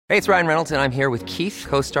Hey, it's Ryan Reynolds, and I'm here with Keith,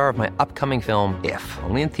 co-star of my upcoming film, If,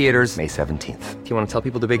 only in theaters May 17th. Do you want to tell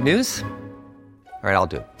people the big news? All right, I'll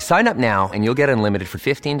do it. Sign up now and you'll get unlimited for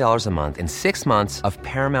 $15 a month and 6 months of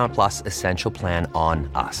Paramount Plus Essential Plan on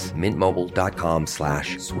us.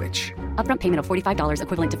 MintMobile.com/switch. Upfront payment of $45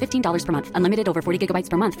 equivalent to $15 per month. Unlimited over 40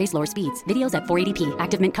 gigabytes per month. Face lower speeds. Videos at 480p.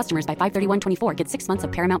 Active Mint customers by 531.24 get 6 months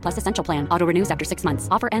of Paramount Plus Essential Plan. Auto renews after 6 months.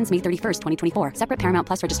 Offer ends May 31st, 2024. Separate Paramount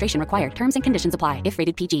Plus registration required. Terms and conditions apply if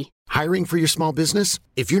rated PG. Hiring for your small business?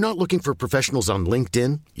 If you're not looking for professionals on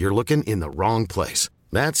LinkedIn, you're looking in the wrong place.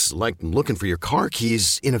 That's like looking for your car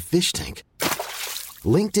keys in a fish tank.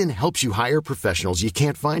 LinkedIn helps you hire professionals you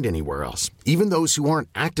can't find anywhere else, even those who aren't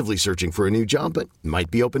actively searching for a new job but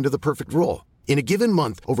might be open to the perfect role. In a given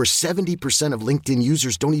month, over 70% of LinkedIn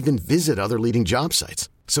users don't even visit other leading job sites.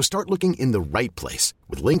 So start looking in the right place.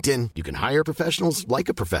 With LinkedIn, you can hire professionals like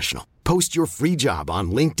a professional. Post your free job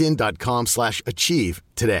on linkedin.com/achieve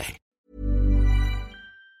today.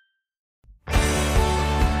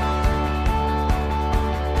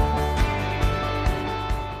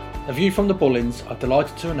 A View from the Bullins are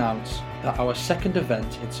delighted to announce that our second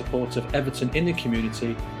event in support of Everton in the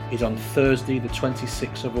community is on Thursday the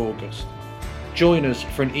 26th of August. Join us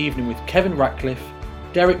for an evening with Kevin Ratcliffe,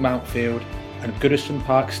 Derek Mountfield and Goodison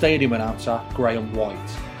Park Stadium announcer Graham White.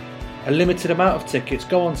 A limited amount of tickets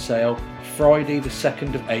go on sale Friday the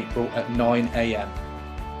 2nd of April at 9 a.m.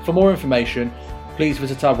 For more information, please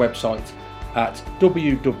visit our website at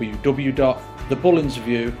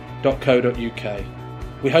www.thebullinsview.co.uk.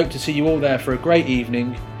 We hope to see you all there for a great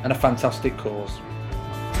evening and a fantastic cause.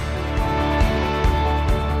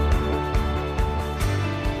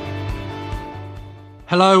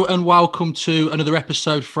 Hello and welcome to another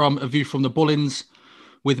episode from A View from the Bullins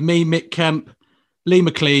with me, Mick Kemp, Lee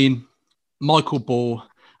McLean, Michael Ball,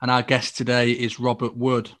 and our guest today is Robert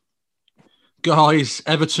Wood. Guys,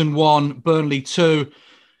 Everton 1, Burnley 2.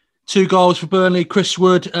 2 goals for Burnley, Chris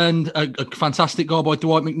Wood, and a fantastic goal by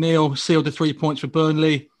Dwight McNeil sealed the 3 points for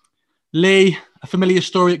Burnley. Lee, a familiar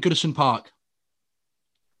story at Goodison Park.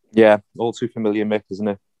 Yeah, all too familiar, Mick, isn't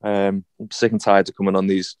it? I'm sick and tired of coming on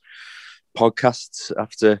these podcasts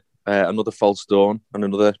after another false dawn and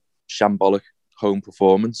another shambolic home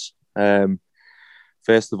performance.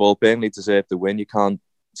 First of all, Burnley deserved the win. You can't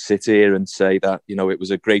sit here and say that, it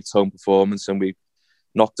was a great home performance and we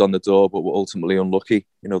knocked on the door, but were ultimately unlucky.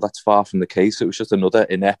 That's far from the case. It was just another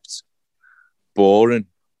inept, boring,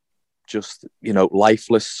 just,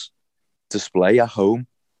 lifeless display at home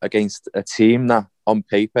against a team that, on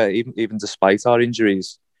paper, even despite our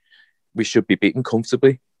injuries, we should be beaten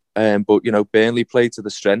comfortably. But, Burnley played to the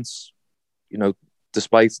strengths.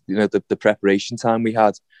 Despite, the preparation time we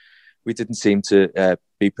had, we didn't seem to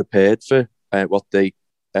be prepared for what they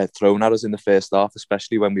thrown at us in the first half,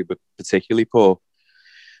 especially when we were particularly poor.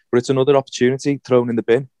 But it's another opportunity thrown in the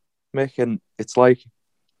bin, Mick, and it's like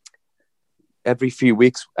every few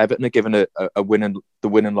weeks Everton are given the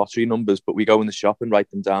winning lottery numbers, but we go in the shop and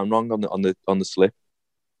write them down wrong on the slip.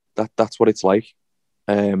 That's what it's like.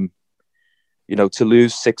 To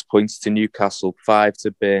lose 6 points to Newcastle, 5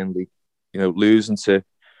 to Burnley, losing to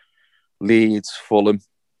Leeds, Fulham,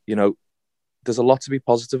 there's a lot to be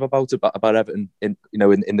positive about Everton in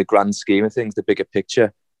the grand scheme of things, the bigger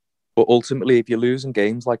picture. But ultimately, if you're losing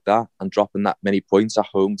games like that and dropping that many points at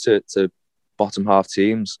home to bottom half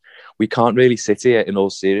teams, we can't really sit here in all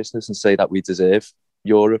seriousness and say that we deserve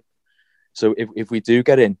Europe. So if we do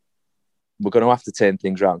get in, we're going to have to turn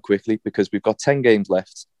things around quickly because we've got 10 games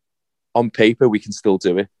left. On paper, we can still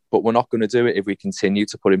do it, but we're not going to do it if we continue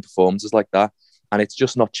to put in performances like that. And it's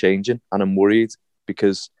just not changing. And I'm worried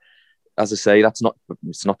because, as I say, it's not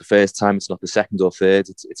the first time, it's not the second or third.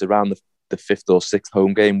 It's around the 5th or 6th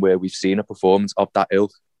home game where we've seen a performance of that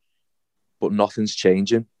ilk, but nothing's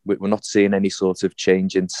changing. We're not seeing any sort of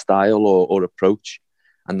change in style or approach,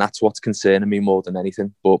 and that's what's concerning me more than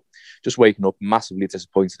anything. But just waking up massively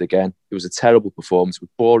disappointed again. It was a terrible performance. It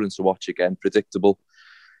was boring to watch again, predictable,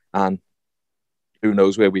 and who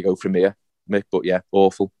knows where we go from here, Mick. But yeah,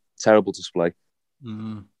 awful, terrible display.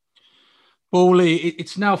 Bawley,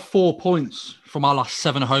 it's now 4 points from our last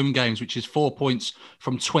 7 home games, which is 4 points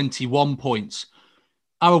from 21 points.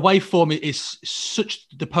 Our away form is such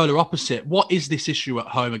the polar opposite. What is this issue at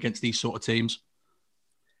home against these sort of teams?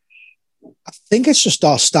 I think it's just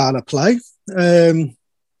our style of play. I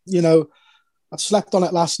slept on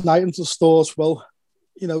it last night until thought, well,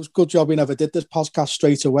 it's a good job we never did this podcast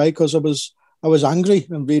straight away because I was angry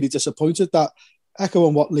and really disappointed that,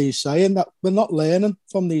 echoing what Lee's saying, that we're not learning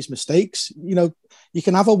from these mistakes. You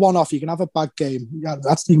can have a one-off, you can have a bad game. Yeah,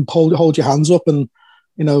 you can hold your hands up and,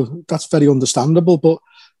 that's very understandable. But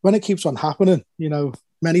when it keeps on happening,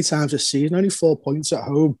 many times this season, only 4 points at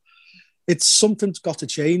home. It's something's got to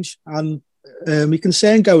change. And my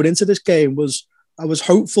concern going into this game was I was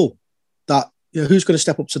hopeful that who's going to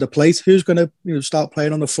step up to the plate, who's going to start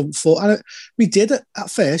playing on the front foot. And we did it at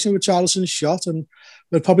first with Charlison's shot, and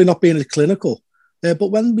we're probably not being as clinical.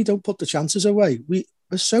 But when we don't put the chances away, we're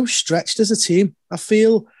so stretched as a team. I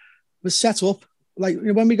feel we're set up. Like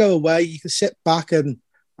when we go away, you can sit back and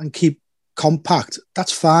keep compact.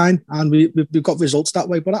 That's fine. And we've got results that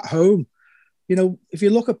way. But at home, if you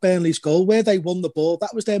look at Burnley's goal, where they won the ball,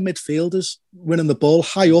 that was their midfielders winning the ball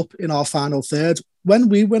high up in our final third. When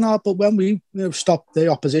we stop the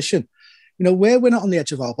opposition, we're winning on the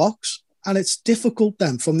edge of our box. And it's difficult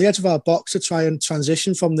then from the edge of our box to try and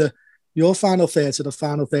transition from your final third to the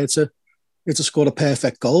final third to score a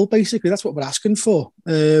perfect goal. Basically, that's what we're asking for.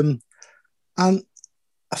 And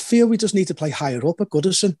I feel we just need to play higher up at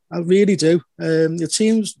Goodison. I really do. The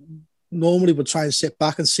teams normally would try and sit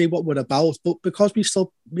back and see what we're about, but because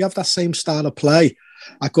we have that same style of play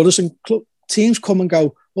at Goodison, teams come and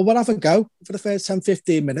go, well, we'll have a go for the first 10,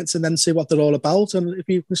 15 minutes and then see what they're all about. And if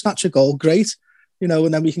you can snatch a goal, great,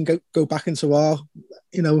 and then we can go back into our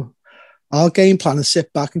game plan and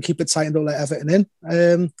sit back and keep it tight and don't let Everton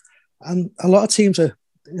in. And a lot of teams are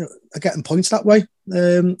getting points that way.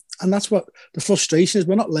 And that's what the frustration is.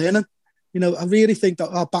 We're not learning. I really think that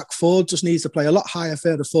our back four just needs to play a lot higher,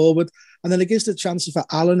 further forward. And then it gives the chances for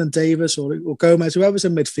Allen and Davis or Gomez, whoever's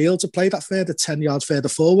in midfield, to play that further 10 yards further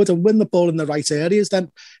forward and win the ball in the right areas.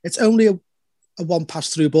 Then it's only a one pass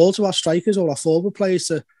through ball to our strikers or our forward players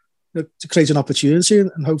to create an opportunity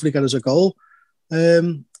and hopefully get us a goal.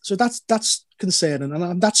 So that's concerning.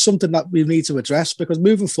 And that's something that we need to address, because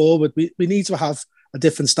moving forward, we need to have a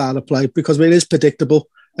different style of play, because it is predictable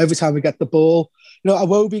every time we get the ball.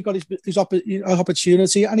 Iwobi got his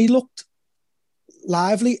opportunity and he looked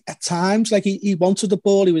lively at times. Like he wanted the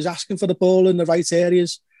ball, he was asking for the ball in the right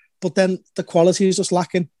areas, but then the quality is just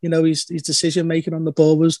lacking. His decision making on the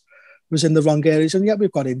ball was in the wrong areas. And yet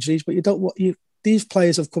we've got injuries, but these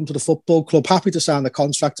players have come to the football club happy to sign the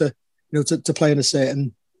contract to play in a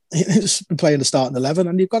certain, play in the starting 11,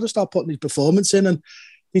 and you've got to start putting his performance in. And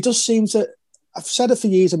he just seems to. I've said it for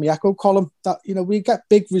years in my echo column that, we get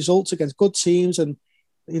big results against good teams and,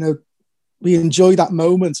 we enjoy that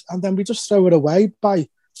moment. And then we just throw it away by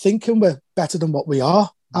thinking we're better than what we are.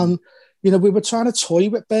 And, we were trying to toy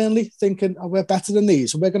with Burnley thinking, we're better than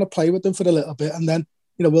these and we're going to play with them for a little bit. And then,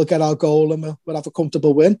 we'll get our goal and we'll have a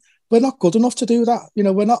comfortable win. We're not good enough to do that.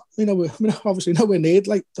 We're not, we're obviously nowhere near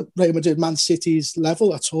like the Real Madrid, Man City's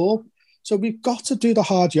level at all. So we've got to do the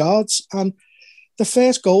hard yards. And the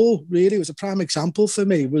first goal really was a prime example for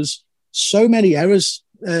me. Was so many errors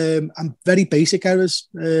and very basic errors.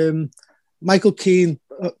 Michael Keane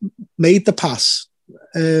made the pass,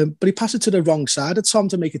 but he passed it to the wrong side of Tom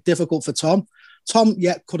to make it difficult for Tom. Tom,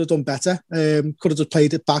 could have done better. Could have just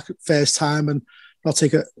played it back first time and not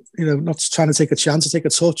trying to take a chance to take a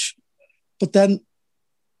touch. But then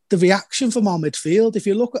the reaction from our midfield, if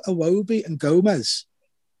you look at Iwobi and Gomez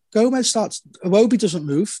starts, Iwobi doesn't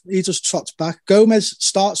move. He just trots back. Gomez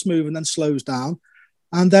starts moving, then slows down.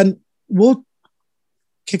 And then Wood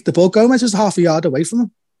kicked the ball. Gomez is half a yard away from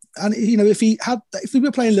him. And, if we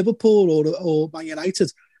were playing Liverpool or Man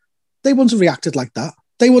United, they wouldn't have reacted like that.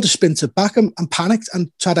 They would have sprinted back and panicked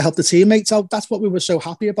and tried to help the teammates out. That's what we were so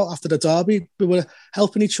happy about after the derby. We were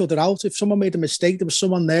helping each other out. If someone made a mistake, there was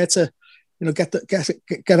someone there to, get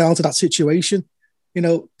out of that situation.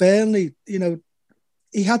 Burnley,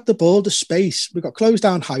 he had the ball, the space. We got closed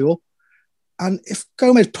down high up, and if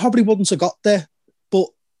Gomez probably wouldn't have got there, but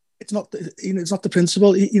it's not. It's not the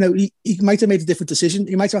principle. He might have made a different decision.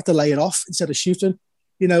 He might have had to lay it off instead of shooting.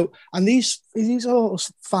 And these are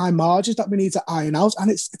fine margins that we need to iron out,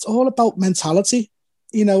 and it's all about mentality.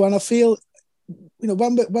 And I feel,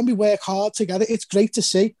 when we work hard together, it's great to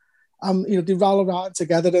see. They rally around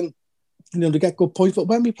together and they get good points. But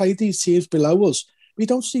when we play these teams below us, we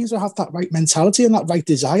don't seem to have that right mentality and that right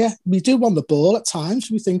desire. We do want the ball at times.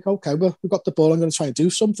 We think, okay, well, we've got the ball, I'm going to try and do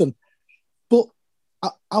something. But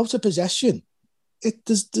out of possession,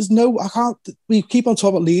 we keep on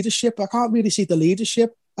talking about leadership. I can't really see the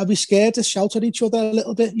leadership. I'd be scared to shout at each other a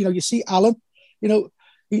little bit. You see Alan,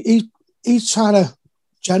 he's trying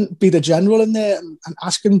to be the general in there and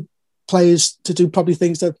asking players to do probably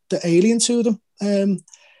things that are alien to them.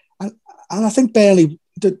 And I think Burnley,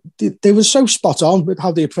 they were so spot on with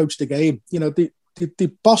how they approached the game. They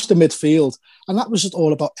bossed the midfield, and that was just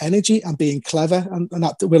all about energy and being clever and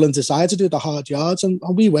that will and desire to do the hard yards. And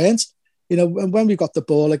we weren't. And when we got the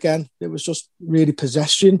ball again, it was just really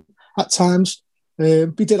possession at times. We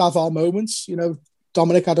did have our moments.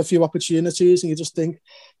 Dominic had a few opportunities, and you just think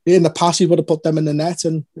in the past he would have put them in the net,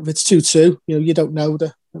 and if it's 2-2, you don't know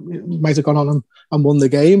that he might have gone on and won the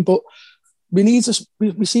game. But we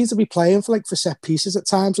seem to be playing for set pieces at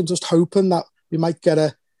times, and just hoping that we might get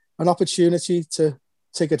an opportunity to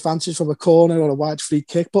take advantage from a corner or a wide free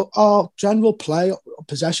kick. But our general play,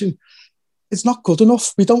 possession, it's not good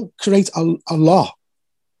enough. We don't create a lot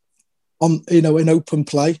on in open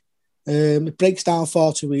play. It breaks down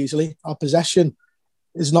far too easily. Our possession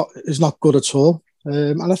is not good at all.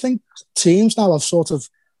 And I think teams now have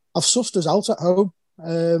sussed us out at home.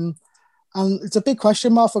 And it's a big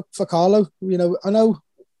question mark for Carlo. I know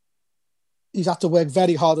he's had to work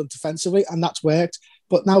very hard on defensively, and that's worked.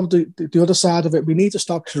 But now the other side of it, we need to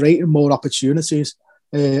start creating more opportunities,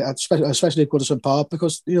 especially at Goodison Park,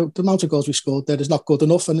 because the amount of goals we scored there is not good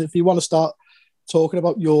enough. And if you want to start talking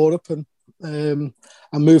about Europe and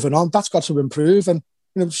moving on, that's got to improve. And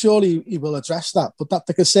surely he will address that. But that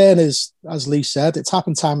the concern is, as Lee said, it's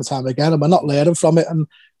happened time and time again, and we're not learning from it. And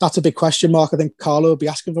that's a big question mark. I think Carlo will be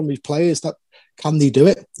asking from his players that can they do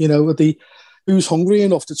it? Who's hungry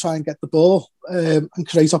enough to try and get the ball and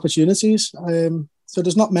create opportunities? So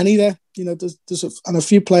there's not many there. There's a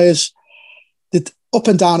few players that up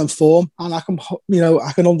and down in form, and I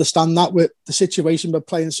can understand that with the situation. We're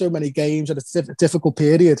playing so many games at a difficult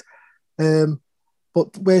period.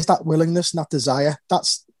 But where's that willingness and that desire?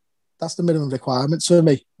 That's the minimum requirement for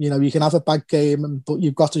me. You can have a bad game, but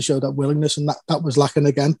you've got to show that willingness, and that was lacking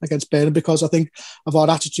again against Burnley because I think of our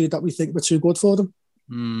attitude that we think we're too good for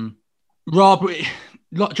them. Rob,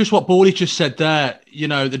 just what Bawley just said there,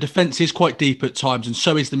 the defence is quite deep at times, and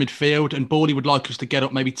so is the midfield, and Bawley would like us to get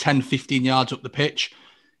up maybe 10, 15 yards up the pitch.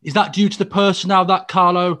 Is that due to the personnel that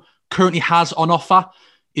Carlo currently has on offer?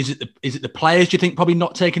 Is it the players, do you think, probably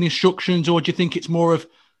not taking instructions, or do you think it's more of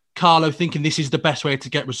Carlo thinking this is the best way to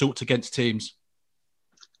get results against teams?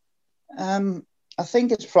 I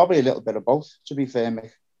think it's probably a little bit of both, to be fair,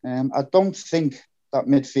 Mick. I don't think that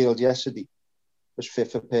midfield yesterday was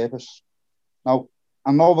fit for purpose. Now,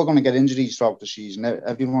 I know we're going to get injuries throughout the season.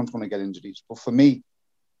 Everyone's going to get injuries. But for me,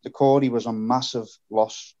 Corey was a massive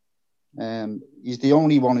loss. He's the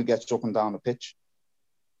only one who gets up and down the pitch.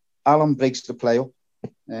 Alan breaks the play up.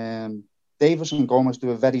 Davis and Gomez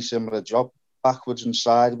do a very similar job, backwards and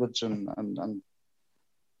sideways and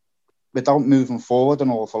without moving forward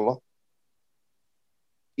an awful lot.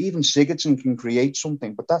 Even Sigurdsson can create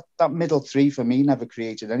something, but that middle three for me never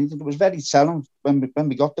created anything. It was very telling when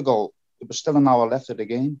we got the goal. There was still an hour left of the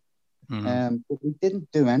game. But we didn't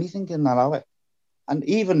do anything in that hour. And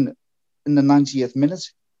even in the 90th minute,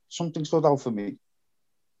 something stood out for me.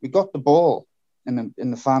 We got the ball in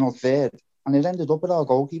the final third, and it ended up with our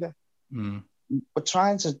goalkeeper. We're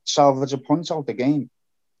trying to salvage a point out the game,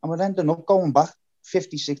 and we're ending up going back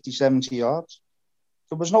 50, 60, 70 yards.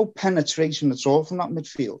 There was no penetration at all from that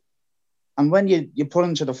midfield. And when you put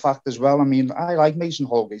into the fact as well, I like Mason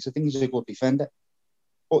Holgate. I think he's a good defender,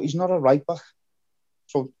 but he's not a right back.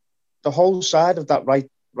 So the whole side of that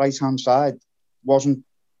right-hand side wasn't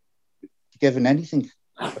given anything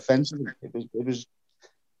offensively.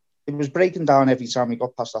 It was breaking down every time we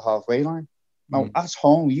got past the halfway line. Now, at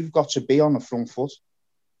home, you've got to be on the front foot.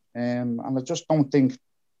 And I just don't think,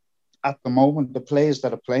 at the moment, the players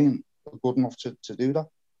that are playing are good enough to do that.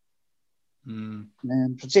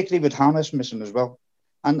 Particularly with Hammers missing as well.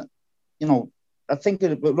 And, I think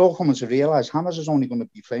we're all coming to realise Hammers is only going to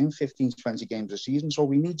be playing 15, 20 games a season. So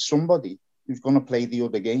we need somebody who's going to play the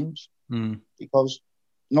other games because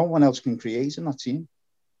no one else can create in that team.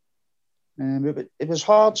 It was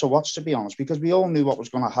hard to watch, to be honest, because we all knew what was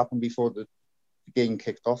going to happen before the game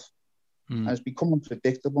kicked off. And it's becoming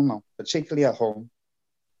predictable now, particularly at home,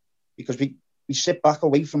 because we sit back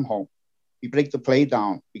away from home. We break the play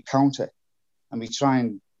down, we counter, and we try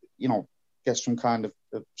and, get some kind of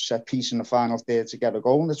set piece in the final third to get a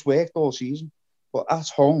goal. And it's worked all season. But at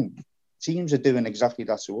home, teams are doing exactly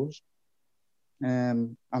that to us.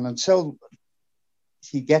 And until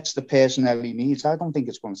he gets the personnel he needs, I don't think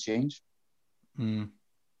it's going to change.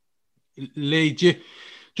 Lee,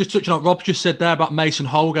 just touching on what Rob just said there about Mason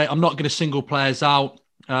Holgate, I'm not going to single players out.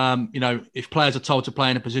 If players are told to play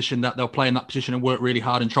in a position, that they'll play in that position and work really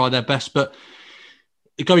hard and try their best. But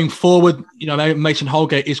going forward, Mason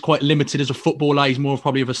Holgate is quite limited as a footballer. He's more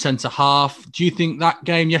probably of a centre half. Do you think that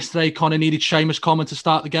game yesterday kind of needed Seamus Coleman to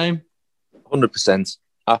start the game? 100%,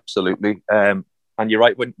 absolutely. And you're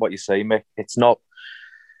right when what you say, Mick. It's not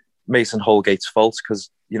Mason Holgate's fault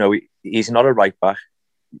because he's not a right back.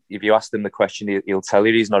 If you ask him the question, he'll tell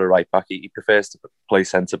you he's not a right back. He prefers to play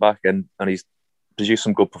centre back, and he's produced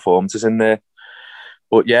some good performances in there.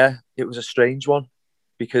 But yeah, it was a strange one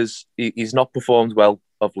because he's not performed well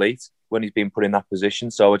of late when he's been put in that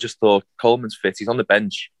position. So I just thought Coleman's fit. He's on the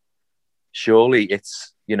bench. Surely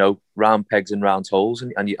it's, round pegs and round holes,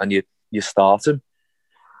 and you start him.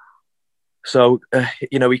 So,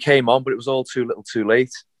 he came on, but it was all too little too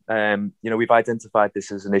late. We've identified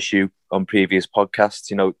this as an issue on previous podcasts,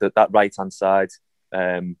 that right-hand side.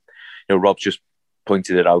 Rob just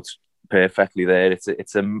pointed it out perfectly there.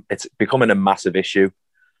 It's becoming a massive issue.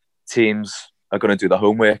 Teams are going to do the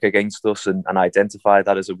homework against us and identify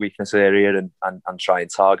that as a weakness area and try and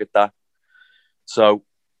target that. So,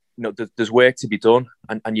 there's work to be done,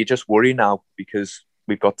 and you just worry now because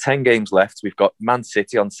we've got 10 games left. We've got Man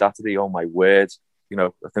City on Saturday. Oh my word! I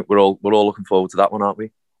think we're all looking forward to that one, aren't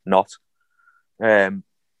we? Not. How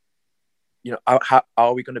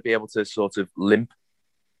are we going to be able to sort of limp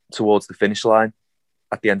towards the finish line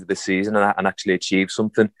at the end of the season and actually achieve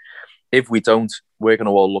something? If we don't, we're going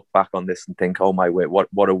to all look back on this and think, oh my word,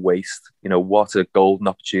 what a waste! What a golden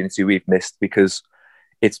opportunity we've missed, because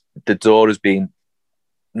the door has been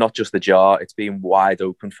not just ajar, it's been wide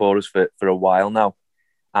open for us for a while now.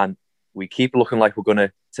 And we keep looking like we're going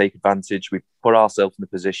to take advantage. We put ourselves in the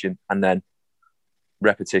position, and then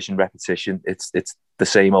repetition. It's the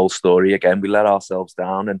same old story again. We let ourselves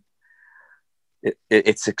down, and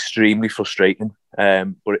it's extremely frustrating.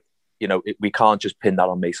 But we can't just pin that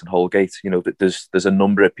on Mason Holgate. There's a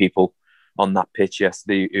number of people on that pitch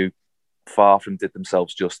yesterday who far from did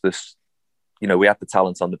themselves justice. We had the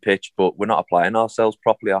talent on the pitch, but we're not applying ourselves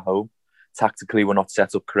properly at home. Tactically, we're not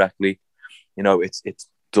set up correctly. It's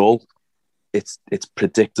dull. It's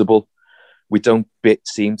predictable. We don't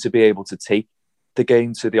seem to be able to take the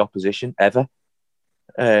game to the opposition ever.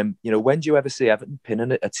 When do you ever see Everton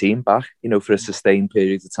pinning a team back, for a sustained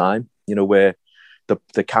period of time, where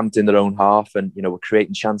they're camped in their own half and, we're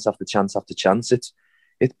creating chance after chance after chance. It's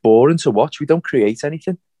boring to watch. We don't create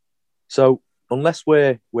anything. So unless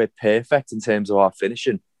we're perfect in terms of our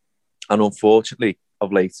finishing, and unfortunately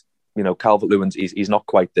of late, Calvert-Lewin's he's not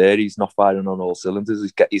quite there. He's not firing on all cylinders.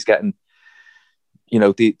 He's getting,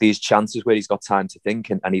 these chances where he's got time to think,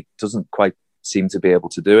 and he doesn't quite seem to be able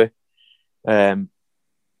to do it.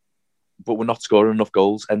 But we're not scoring enough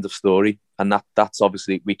goals. End of story. And that's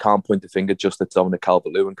obviously, we can't point the finger just at Dominic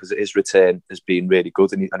Calvert-Lewin, because his return has been really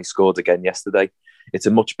good, and he scored again yesterday. It's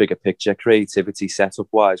a much bigger picture, creativity,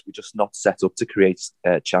 setup-wise. We're just not set up to create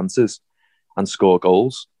chances and score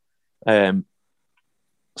goals.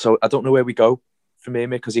 So I don't know where we go from here,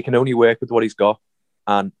 because he can only work with what he's got.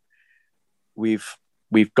 And we've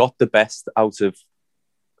got the best out of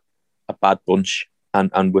a bad bunch,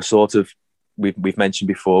 and we're sort of, we've mentioned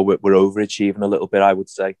before, we're overachieving a little bit, I would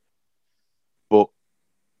say. But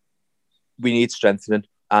we need strengthening.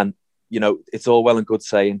 And, it's all well and good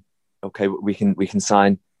saying, okay, we can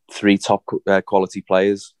sign 3 top quality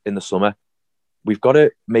players in the summer. We've got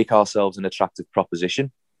to make ourselves an attractive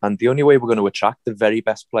proposition. And the only way we're going to attract the very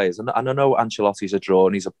best players, and I know Ancelotti's a draw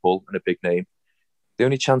and he's a pull and a big name, the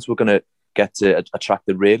only chance we're going to get to attract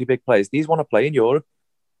the really big players, these want to play in Europe.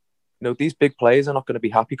 These big players are not going to be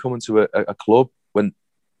happy coming to a club when,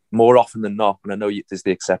 more often than not, and I know there's the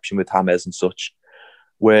exception with James and such,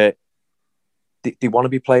 where they want to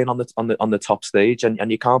be playing on the top stage,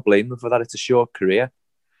 and you can't blame them for that. It's a short career.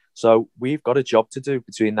 So we've got a job to do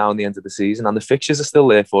between now and the end of the season, and the fixtures are still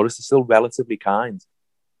there for us. They're still relatively kind,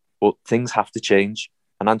 but things have to change.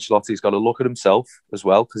 And Ancelotti's got to look at himself as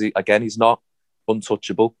well, because he's not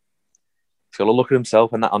untouchable. He's got to look at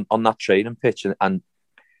himself and on that training pitch, and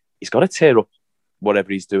he's got to tear up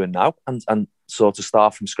whatever he's doing now and sort of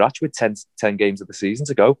start from scratch with 10 games of the season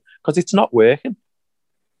to go, because it's not working.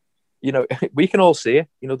 We can all see it.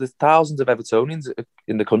 There's thousands of Evertonians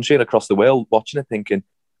in the country and across the world watching it, thinking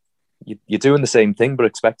you're doing the same thing but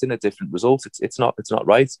expecting a different result. It's not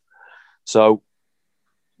right. So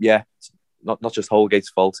yeah, it's not just Holgate's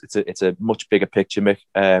fault. It's a much bigger picture, Mick.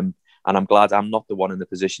 And I'm glad I'm not the one in the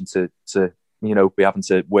position to be having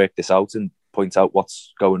to work this out and point out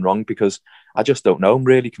what's going wrong, because I just don't know. I'm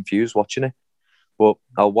really confused watching it, but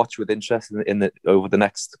I'll watch with interest over the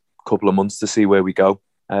next couple of months to see where we go.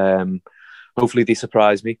 Hopefully they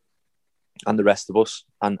surprise me and the rest of us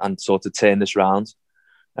and sort of turn this round.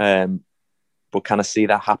 But can I see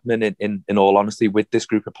that happening in all honesty with this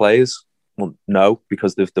group of players? Well, no,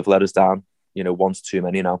 because they've let us down, once too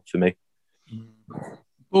many now for me.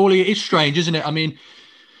 Paulie, it's strange, isn't it? I mean,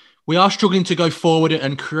 we are struggling to go forward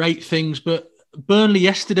and create things, but Burnley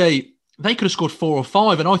yesterday, they could have scored 4 or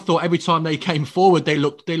 5, and I thought every time they came forward, they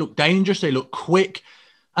looked dangerous, they looked quick.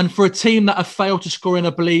 And for a team that have failed to score in,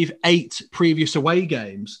 I believe, 8 previous away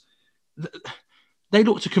games, they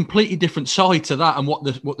looked a completely different side to that and what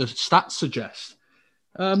the stats suggest.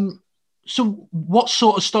 So what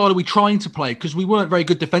sort of style are we trying to play? Because we weren't very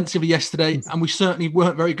good defensively yesterday, and we certainly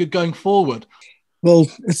weren't very good going forward. Well,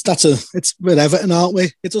 it's with Everton, aren't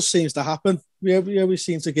we? It just seems to happen. We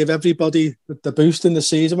seem to give everybody the boost in the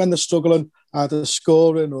season when they're struggling, either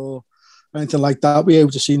scoring or anything like that. We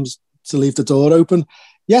just seems to leave the door open.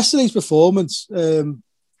 Yesterday's performance, go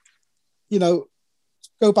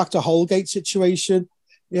back to Holgate situation.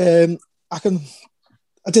 I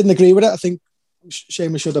didn't agree with it. I think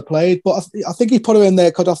Seamus should have played, but I think he put it in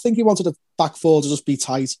there because I think he wanted the back four to just be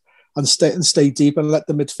tight and stay deep and let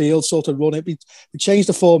the midfield sort of run it. We changed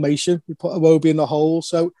the formation. We put Iwobi in the hole,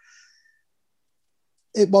 so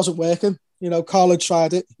it wasn't working. Carlo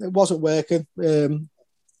tried it. It wasn't working.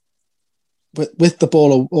 But with the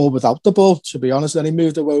ball or without the ball, to be honest, then he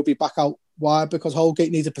moved Iwobi back out wide because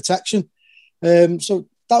Holgate needed protection. So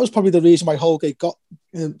that was probably the reason why Holgate got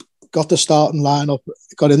the starting lineup,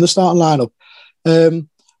 got in the starting lineup.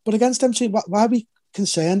 But against them teams, why are we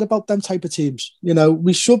concerned about them type of teams?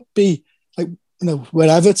 We should be like, we're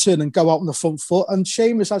Everton and go out on the front foot. And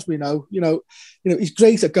Seamus, as we know, he's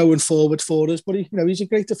great at going forward for us, but he's a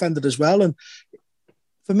great defender as well. And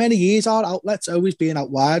for many years, our outlet's always been out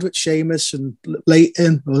wide with Seamus and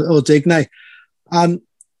Leighton or Digne. And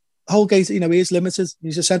Holgate, he is limited.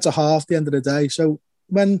 He's a centre half at the end of the day. So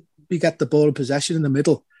when we get the ball in possession in the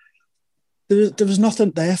middle, there was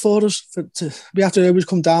nothing there for us. We have to always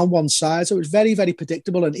come down one side. So it was very, very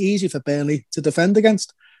predictable and easy for Burnley to defend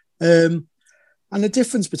against. And the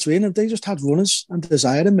difference between them, they just had runners and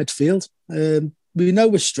desire in midfield. We know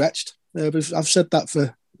we're stretched. I've said that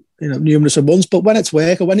for numerous months. But when it's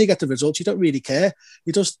work or when you get the results, you don't really care.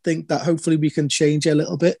 You just think that hopefully we can change it a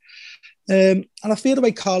little bit. And I feel the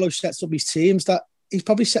way Carlo sets up his teams, that he's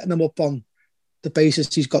probably setting them up on the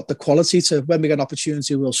basis he's got the quality to, when we get an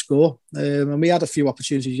opportunity, we'll score. And we had a few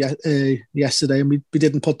opportunities yesterday and we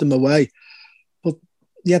didn't put them away. But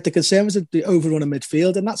yeah, the concern was the overrun of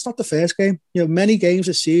midfield, and that's not the first game. Many games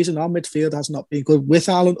this season, our midfield has not been good with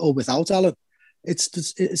Allen or without Allen. It's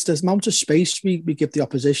the amount of space we give the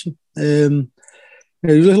opposition. You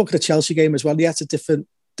look at the Chelsea game as well. Yeah, it's a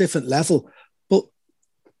different level, but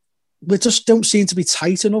we just don't seem to be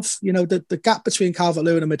tight enough. The gap between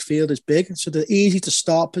Calvert-Lewin and midfield is big, so they're easy to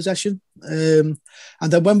start possession. And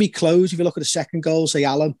then when we close, if you look at the second goal, say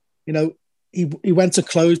Allen, he went to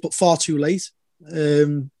close but far too late.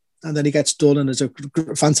 And then he gets done and there's a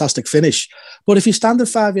fantastic finish. But if you're standing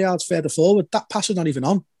 5 yards further forward, that pass is not even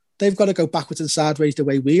on. They've got to go backwards and sideways the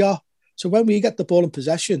way we are. So when we get the ball in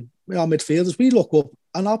possession, our midfielders, we look up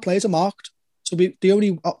and our players are marked. So the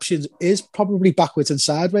only option is probably backwards and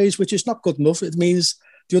sideways, which is not good enough. It means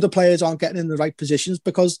the other players aren't getting in the right positions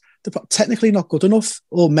because they're technically not good enough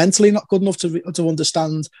or mentally not good enough to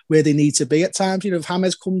understand where they need to be at times. If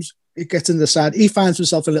James comes, he gets in the side, he finds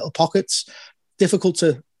himself in little pockets, difficult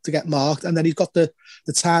to get marked, and then he's got the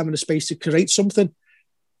time and the space to create something.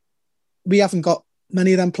 We haven't got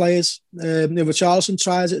many of them players. Richarlison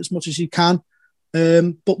tries it as much as he can.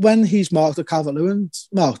 But when he's marked or Calvert-Lewin's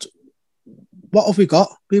marked, what have we got?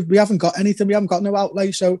 We haven't got anything. We haven't got no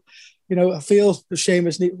outlay. So, I feel the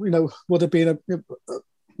Seamus, would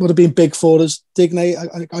have been big for us, Digne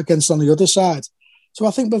against on the other side. So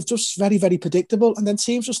I think we're just very, very predictable. And then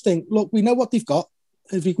teams just think, look, we know what they've got.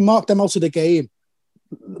 If we can mark them out of the game,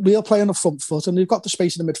 we'll play on the front foot and we've got the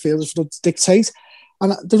space in the midfielders to dictate.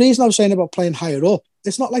 And the reason I was saying about playing higher up,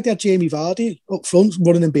 it's not like they had Jamie Vardy up front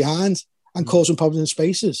running in behind and causing problems in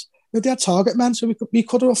spaces. They had target men, so we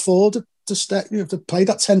could have afforded to play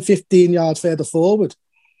that 10, 15 yards further forward.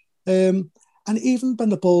 And even when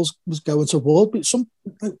the ball was going toward, but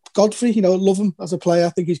Godfrey, love him as a player. I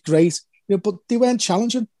think he's great. But they weren't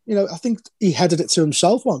challenging. I think he headed it to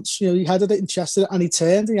himself once. He headed it and chested it and he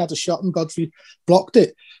turned and he had a shot and Godfrey blocked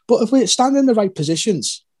it. But if we stand in the right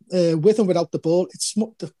positions, with and without the ball,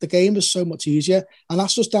 the game is so much easier. And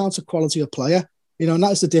that's just down to quality of player. And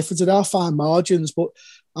that is the difference. There are fine margins, but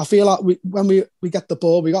I feel like when we get the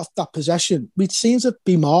ball, we got that possession, we seem to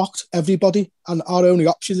be marked, everybody, and our only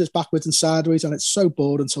option is backwards and sideways, and it's so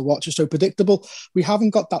boring to watch. It's so predictable. We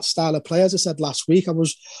haven't got that style of play. As I said last week, I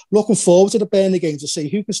was looking forward to the Burnley game to see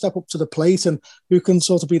who can step up to the plate and who can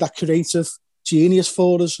sort of be that creative genius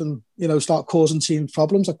for us and, start causing team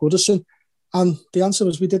problems like Goodison. And the answer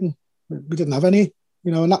was we didn't have any,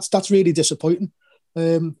 and that's really disappointing.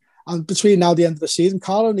 And between now and the end of the season,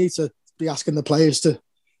 Carlo needs to be asking the players to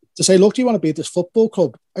say, look, do you want to be at this football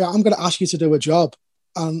club? I'm going to ask you to do a job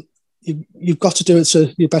and you've got to do it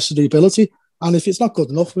to your best of your ability. And if it's not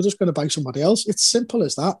good enough, we're just going to buy somebody else. It's simple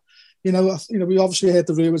as that. We obviously heard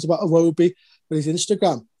the rumours about Iwobi with his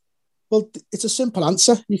Instagram. Well, it's a simple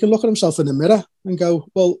answer. You can look at himself in the mirror and go,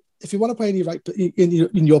 well, if you want to play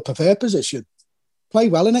in your preferred position, play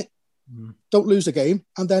well in it. Don't lose the game.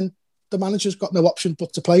 And then the manager's got no option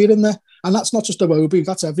but to play it in there. And that's not just Iwobi,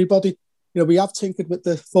 that's everybody. We have tinkered with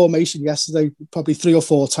the formation yesterday probably 3 or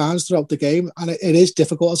 4 times throughout the game, and it is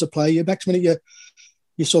difficult as a player. Next minute,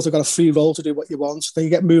 you sort of got a free role to do what you want. Then you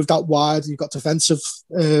get moved out wide, and you've got defensive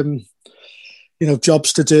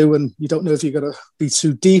jobs to do, and you don't know if you're going to be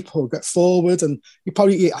too deep or get forward. And you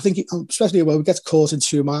probably, I think, especially when we get caught in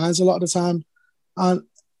 2 minds a lot of the time. And,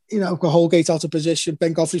 got Holgate out of position.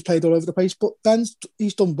 Ben Godfrey's played all over the place, but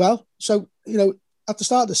he's done well. So, at the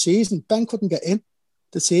start of the season, Ben couldn't get in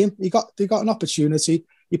the team. They got an opportunity.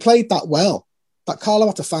 He played that well that Carlo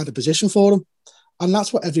had to find a position for him. And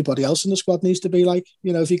that's what everybody else in the squad needs to be like.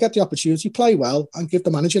 If you get the opportunity, play well and give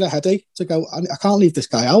the manager a headache to go, I can't leave this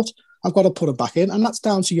guy out. I've got to put him back in. And that's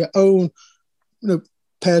down to your own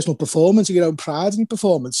personal performance and your own pride in your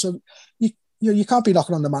performance. So you can't be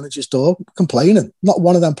knocking on the manager's door complaining. Not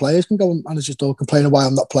one of them players can go on the manager's door complaining why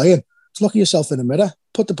I'm not playing. Just look at yourself in the mirror,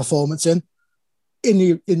 put the performance in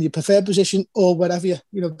your preferred position or wherever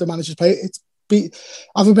the manager's play.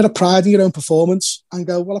 Have a bit of pride in your own performance and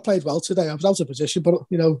go, well, I played well today. I was out of position, but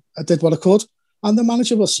I did what I could. And the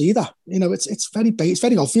manager will see that. It's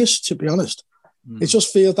very obvious, to be honest. It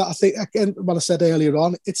just feels that, I think, again, what I said earlier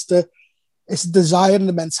on, it's the desire and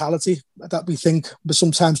the mentality that we think we're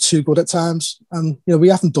sometimes too good at times. And, we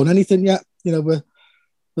haven't done anything yet. We're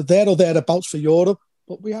there or thereabouts for Europe,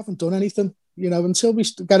 but we haven't done anything. Until we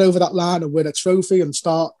get over that line and win a trophy and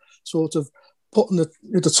start sort of putting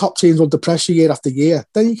the top teams under pressure year after year,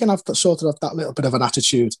 then you can have that little bit of an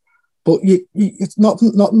attitude. But it's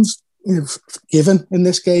nothing's given in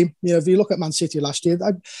this game. If you look at Man City last year,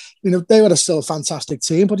 they were still a fantastic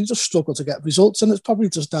team, but he just struggled to get results, and it's probably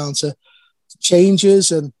just down to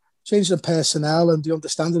changes in personnel and the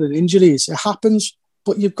understanding of injuries. It happens,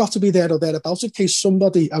 but you've got to be there or thereabouts in case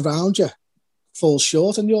somebody around you falls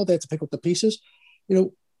short, and you're there to pick up the pieces.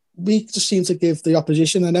 We just seem to give the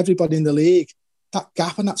opposition and everybody in the league that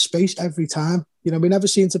gap and that space every time. We never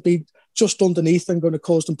seem to be just underneath and going to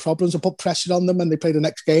cause them problems and put pressure on them, and they play the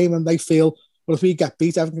next game and they feel, well, if we get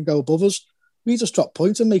beat, everything can go above us. We just drop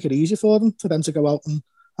points and make it easy for them to go out and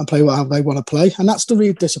play how they want to play. And that's the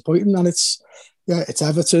really disappointing. And it's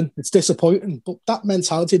Everton. It's disappointing, but that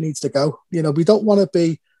mentality needs to go. We don't want to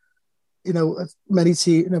be, many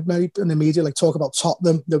in the media like talk about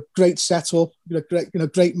Tottenham, great setup,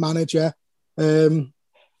 great manager,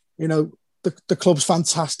 the club's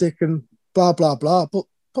fantastic and blah blah blah. But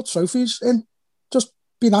put trophies in, just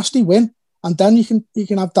be nasty, win, and then you can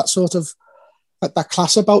have that sort of that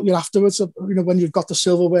class about you afterwards. When you've got the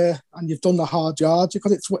silverware and you've done the hard yards,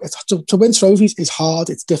 because to win trophies is hard,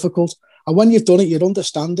 it's difficult, and when you've done it, you'll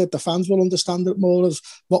understand it. The fans will understand it more as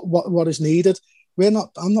what is needed.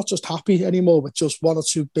 I'm not just happy anymore with just 1 or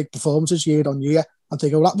 2 big performances year on year and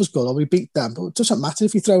think, oh, that was good, or we beat them. But it doesn't matter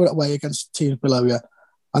if you throw it away against teams below you.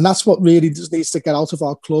 And that's what really just needs to get out of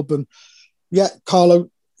our club. And yeah,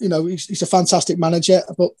 Carlo, he's a fantastic manager.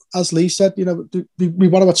 But as Lee said, we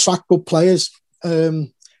want to attract good players.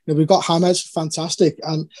 We've got James, fantastic.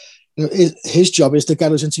 And his job is to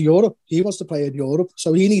get us into Europe. He wants to play in Europe.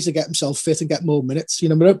 So he needs to get himself fit and get more minutes. We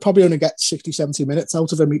don't probably only get 60, 70 minutes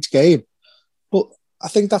out of him each game. But I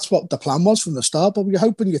think that's what the plan was from the start. But we're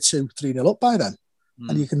hoping you're 2-3-0 up by then,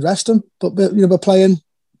 and you can rest them. But we're playing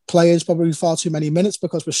players probably far too many minutes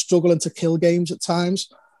because we're struggling to kill games at times,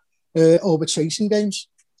 or we're chasing games.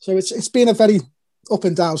 So it's been a very up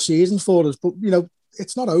and down season for us. But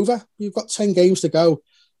it's not over. You've got 10 games to go,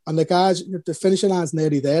 and the guys, the finishing line's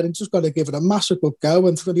nearly there, and just got to give it a massive good go.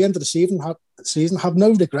 And for the end of the season, have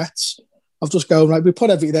no regrets. Of just going, right, we put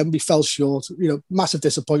everything in, we fell short, massive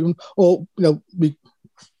disappointment, or, we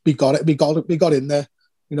got it, we got in there,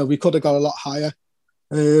 we could have got a lot higher.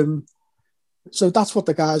 So that's what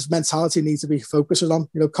the guys' mentality needs to be focusing on.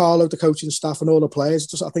 Carlo, the coaching staff and all the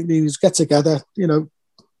players, I think they need to get together,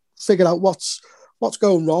 figure out what's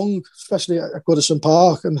going wrong, especially at Goodison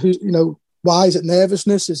Park, and why is it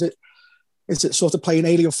nervousness? Is it sort of playing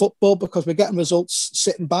alien football because we're getting results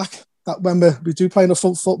sitting back? That when we do play in the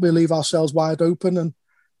front foot, we leave ourselves wide open, and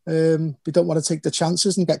we don't want to take the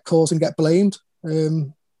chances and get caught and get blamed.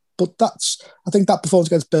 But I think that performance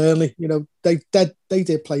against Burnley, they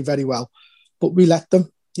did play very well, but we let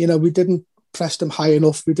them. We didn't press them high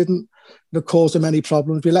enough. We didn't cause them any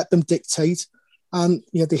problems. We let them dictate, and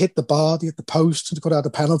they hit the bar, they hit the post, they could have had a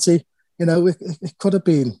penalty. It could have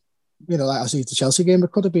been, like I see the Chelsea game,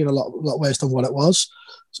 it could have been a lot worse than what it was.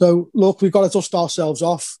 So look, we've got to dust ourselves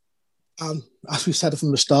off and as we said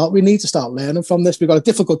from the start, we need to start learning from this. We've got a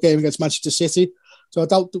difficult game against Manchester City, so I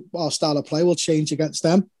doubt our style of play will change against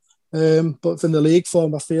them. But from the league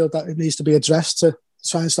form, I feel that it needs to be addressed to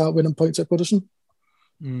try and start winning points at Goodison.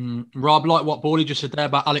 Rob, like what Borley just said there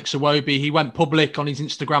about Alex Iwobi, he went public on his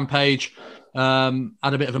Instagram page,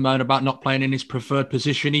 had a bit of a moan about not playing in his preferred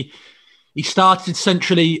position. He started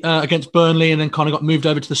centrally against Burnley and then kind of got moved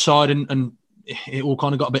over to the side and it all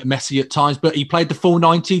kind of got a bit messy at times, but he played the full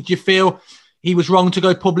 90. Do you feel he was wrong to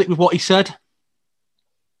go public with what he said?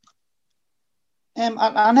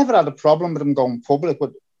 I never had a problem with him going public,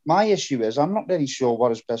 but my issue is I'm not really sure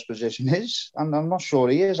what his best position is, and I'm not sure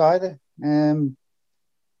he is either.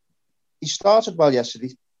 He started well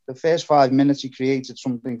yesterday. The first 5 minutes he created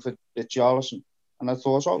something for Richarlison, and I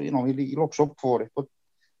thought, he looks up for it, but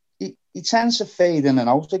he tends to fade in and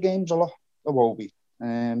out of games a lot, Iwobi.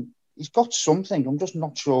 He's got something. I'm just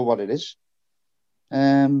not sure what it is.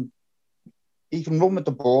 He can run with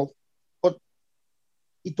the ball, but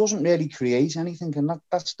he doesn't really create anything, and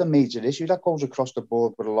that's the major issue. That goes across the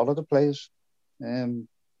board with a lot of the players. When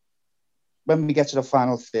we get to the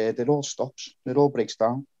final third, it all stops. It all breaks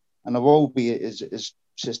down. And Iwobi is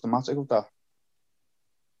systematic of that.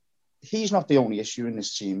 He's not the only issue in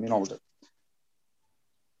this team.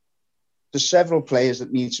 There's several players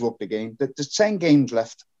that need to up the game. There's 10 games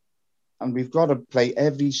left, and we've got to play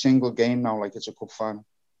every single game now like it's a cup final.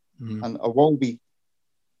 And Iwobi,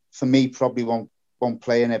 for me, probably won't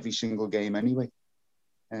play in every single game anyway.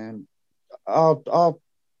 Our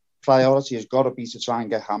priority has got to be to try and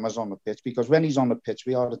get Hammers on the pitch, because when he's on the pitch,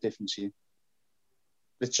 we are a different team.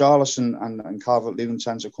 Richarlison and Calvert-Lewin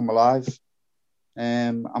tend to come alive,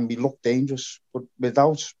 and we look dangerous. But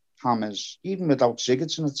without Hammers, even without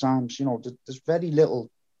Sigurdsson at times, there's very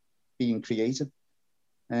little being created.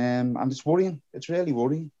 And it's worrying. It's really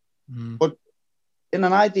worrying. But in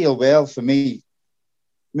an ideal world for me,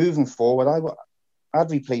 moving forward,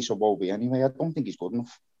 I'd replace Iwobi anyway. I don't think he's good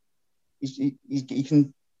enough. He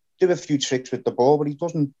can do a few tricks with the ball, but he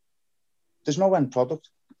doesn't. There's no end product.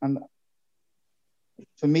 And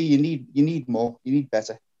for me, you need more. You need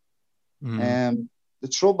better. The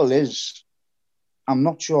trouble is, I'm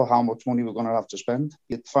not sure how much money we're going to have to spend.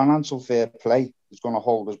 The financial fair play is going to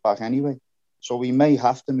hold us back anyway. So we may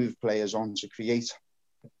have to move players on to create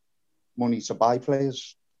money to buy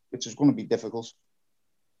players, which is going to be difficult.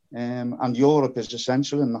 And Europe is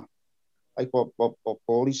essential in that. Like what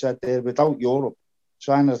Paulie said there, without Europe,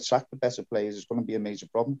 trying to attract the better players is going to be a major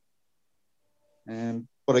problem.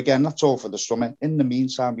 But again, that's all for the summer. In the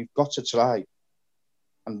meantime, we've got to try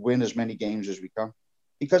and win as many games as we can.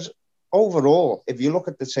 Because overall, if you look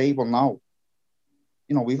at the table now,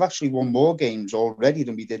 we've actually won more games already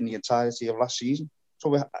than we did in the entirety of last season.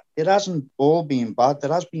 So it hasn't all been bad.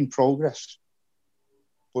 There has been progress.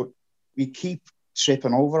 But we keep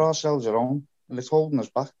tripping over ourselves at home, and it's holding us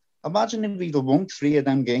back. Imagine if we'd have won 3 of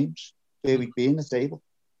them games, where we'd be in the table.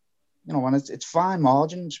 And it's fine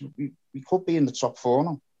margins. We could be in the top 4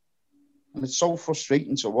 now. And it's so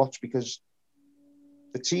frustrating to watch, because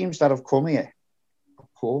the teams that have come here are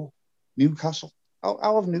poor. Newcastle.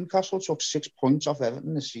 How have Newcastle took 6 points off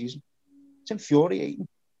Everton this season? It's infuriating.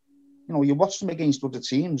 You watch them against other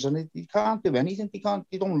teams and you can't do anything. They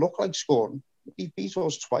don't look like scoring. They beat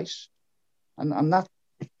us twice. And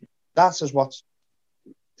that is what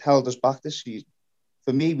held us back this season.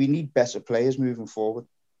 For me, we need better players moving forward.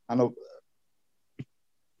 And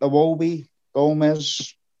Iwobi,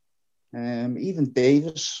 Gomez, even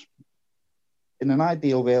Davis, in an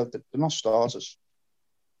ideal world, they're not starters.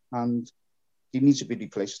 And he needs to be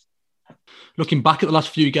replaced. Looking back at the last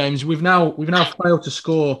few games, we've now failed to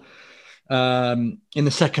score in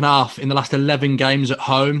the second half in the last 11 games at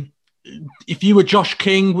home. If you were Josh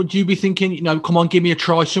King, would you be thinking, come on, give me a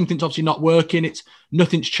try? Something's obviously not working.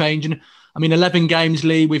 Nothing's changing. 11 games,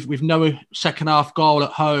 Lee, with no second half goal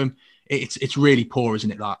at home. It's really poor,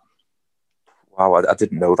 isn't it? That. Wow, I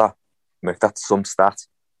didn't know that. Mick, that's some stat.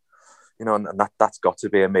 And that's got to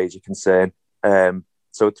be a major concern.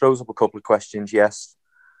 So it throws up a couple of questions. Yes,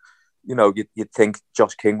 you'd think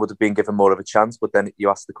Josh King would have been given more of a chance, but then you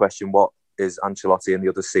ask the question, what is Ancelotti and the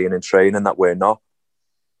others seeing in training that we're not?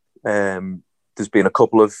 There's been a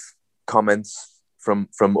couple of comments from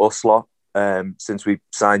us lot since we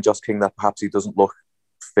signed Josh King that perhaps he doesn't look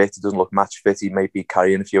fit, he doesn't look match fit, he may be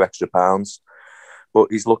carrying a few extra pounds, but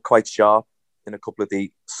he's looked quite sharp in a couple of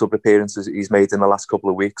the sub appearances he's made in the last couple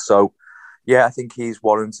of weeks. So yeah, I think he's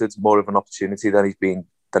warranted more of an opportunity than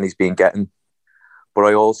he's been getting. But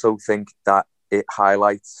I also think that it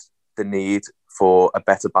highlights the need for a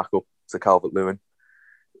better backup to Calvert-Lewin.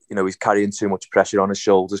 He's carrying too much pressure on his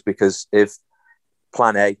shoulders, because if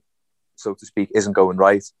plan A so to speak, isn't going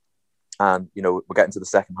right, and we're getting to the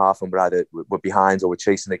second half and we're behind, or we're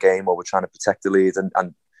chasing the game, or we're trying to protect the lead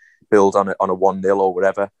and build on a 1-0 or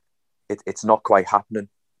whatever, it's not quite happening.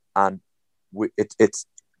 And it's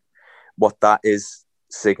what that is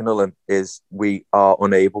signalling is we are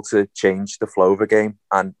unable to change the flow of a game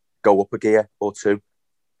and go up a gear or two,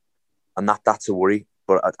 and that's a worry.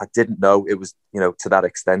 But I didn't know it was to that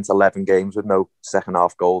extent. 11 games with no second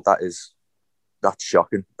half goal. That's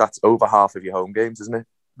shocking. That's over half of your home games, isn't it,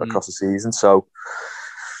 across the season? So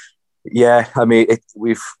yeah, I mean,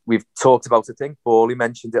 we've talked about it. I think Burnley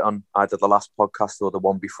mentioned it on either the last podcast or the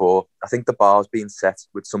one before. I think the bar's been set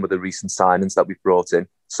with some of the recent signings that we've brought in.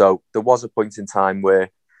 So there was a point in time where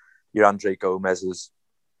your Andre Gomez's,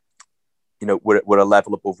 we're a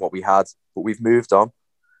level above what we had, but we've moved on.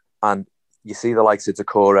 And you see the likes of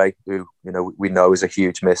Decore, who, we know is a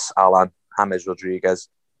huge miss, Alan, James Rodriguez,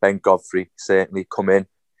 Ben Godfrey certainly come in,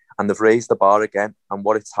 and they've raised the bar again. And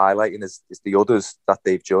what it's highlighting is the others that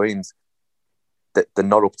they've joined, that they're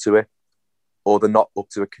not up to it, or they're not up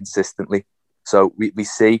to it consistently. So we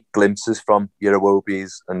see glimpses from your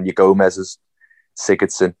Iwobis and your Gomez's,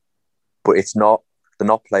 Sigurdsson, but they're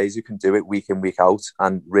not players who can do it week in, week out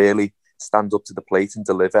and really stand up to the plate and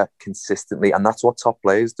deliver consistently. And that's what top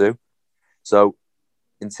players do. So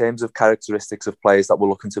in terms of characteristics of players that we're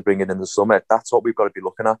looking to bring in the summer, that's what we've got to be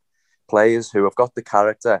looking at. Players who have got the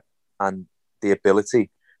character and the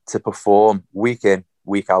ability to perform week in,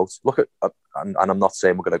 week out. Look at, and I'm not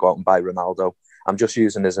saying we're going to go out and buy Ronaldo. I'm just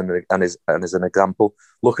using as an example.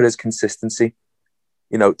 Look at his consistency.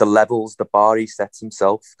 The levels, the bar he sets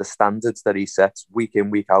himself, the standards that he sets week in,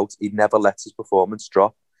 week out. He never lets his performance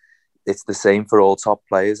drop. It's the same for all top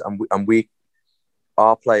players. And we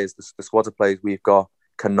our players, the squad of players we've got,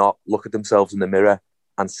 cannot look at themselves in the mirror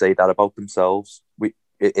and say that about themselves. We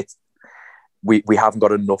haven't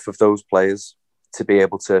got enough of those players to be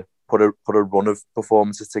able to put a run of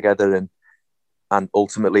performances together and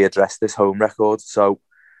ultimately address this home record. So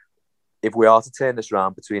if we are to turn this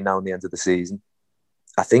around between now and the end of the season,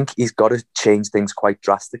 I think he's got to change things quite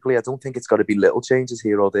drastically. I don't think it's got to be little changes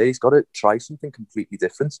here or there. He's got to try something completely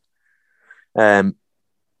different.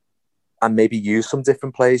 And maybe use some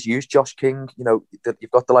different players. Use Josh King.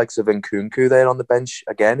 You've got the likes of Nkunku there on the bench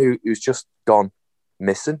again, who's just gone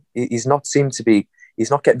missing. He's not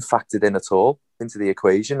getting factored in at all into the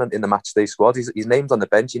equation and in the matchday squad. He's named on the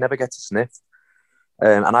bench. He never gets a sniff.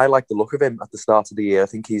 And I like the look of him at the start of the year. I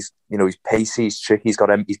think he's pacey, he's tricky. He's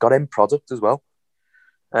got end product as well.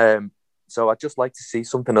 So I'd just like to see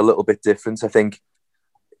something a little bit different. I think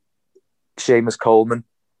Seamus Coleman,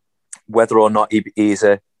 whether or not he's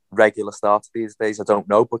a regular starter these days, I don't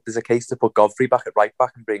know. But there's a case to put Godfrey back at right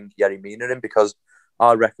back and bring Yerry Mina in, because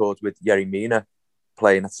our record with Yerry Mina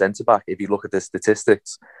playing at centre back, if you look at the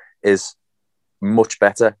statistics, is much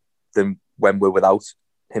better than when we're without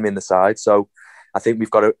him in the side. So I think we've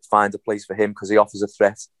got to find a place for him, because he offers a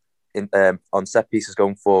threat on set pieces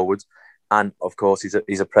going forward, and of course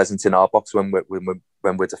he's a presence in our box when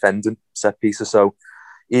we're defending set pieces. So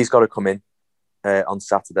he's got to come in on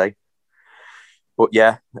Saturday. But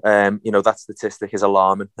yeah, that statistic is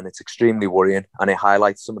alarming and it's extremely worrying, and it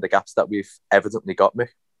highlights some of the gaps that we've evidently got, Mick.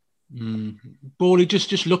 Borley,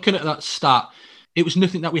 just looking at that stat, it was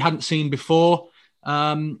nothing that we hadn't seen before.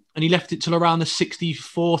 And he left it till around the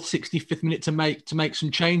 64th, 65th minute to make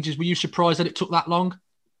some changes. Were you surprised that it took that long?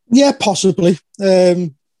 Yeah, possibly.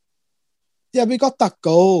 We got that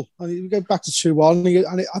goal. I mean, we go back to 2-1,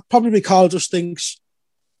 and probably Carl just thinks,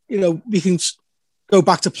 we can go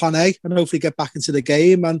back to plan A and hopefully get back into the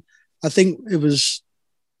game. And I think it was,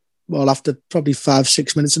 after probably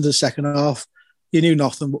 5-6 minutes into the second half, you knew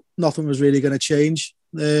nothing was really going to change.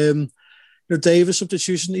 Davis'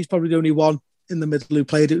 substitution, he's probably the only one in the middle who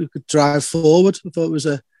played it, who could drive forward. I thought it was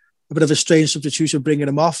a bit of a strange substitution bringing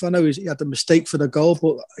him off. I know he had the mistake for the goal,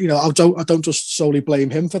 but I don't just solely blame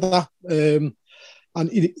him for that. And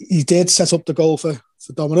he did set up the goal for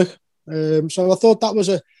Dominic. So I thought that was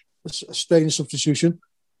a strange substitution.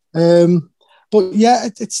 But yeah,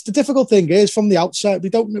 it's the difficult thing is from the outset we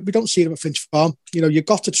don't see him at Finch Farm. You've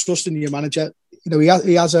got to trust in your manager. He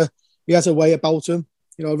has a way about him.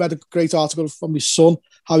 I read a great article from his son,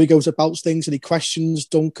 how he goes about things, and he questions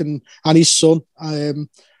Duncan and his son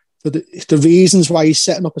for the reasons why he's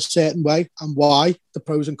setting up a certain way and why, the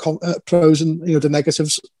pros and the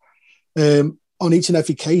negatives on each and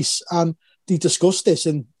every case. And they discussed this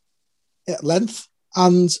at length,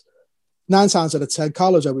 and 9 times out of 10,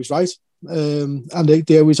 Carlo's always right, and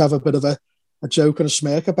they always have a bit of a joke and a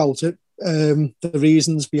smirk about it. The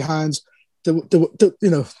reasons behind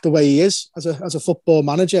the way he is as a football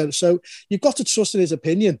manager. So you've got to trust in his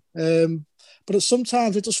opinion. But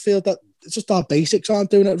sometimes it just feels that it's just our basics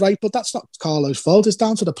aren't doing it right. But that's not Carlo's fault. It's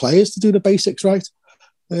down to the players to do the basics right.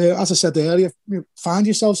 As I said earlier, find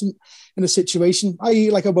yourselves in a situation, i.e.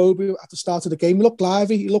 like Iwobi at the start of the game. He looked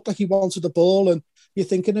lively. He looked like he wanted the ball, and you're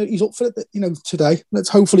thinking he's up for it, today. Let's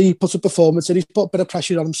hopefully he puts a performance in. He's put a bit of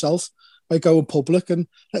pressure on himself by going public, and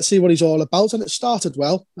let's see what he's all about. And it started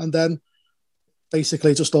well, and then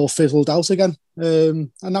basically just all fizzled out again.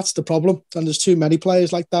 And that's the problem. And there's too many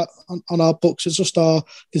players like that on our books. It's just our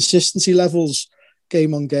consistency levels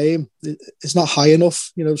game on game. It's not high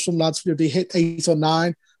enough. Some lads, they hit 8 or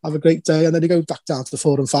 9, have a great day, and then they go back down to the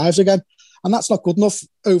 4 and 5s again. And that's not good enough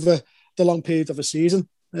over the long period of a season.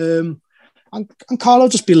 And Carlo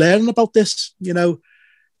just be learning about this.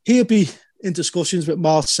 He'll be in discussions with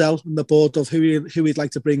Marcel and the board of who he'd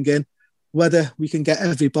like to bring in. Whether we can get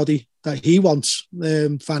everybody that he wants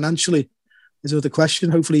financially is another question.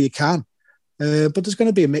 Hopefully you can. But there's going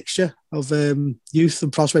to be a mixture of youth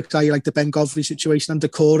and prospects, like the Ben Godfrey situation and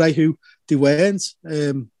Decore, who they weren't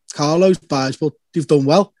Carlo's buys, but they've done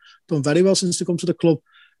very well since they come to the club.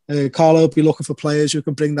 Carlo will be looking for players who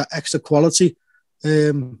can bring that extra quality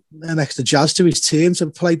and extra jazz to his team to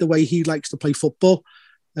play the way he likes to play football.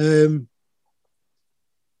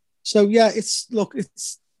 So yeah,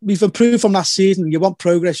 we've improved from last season. You want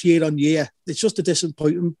progress year on year. It's just the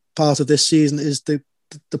disappointing part of this season is the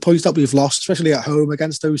points that we've lost, especially at home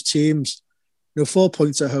against those teams. 4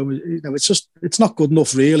 points at home. It's not good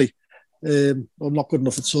enough, really, or not good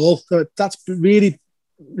enough at all. So that's really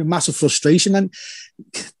a massive frustration. And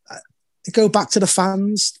to go back to the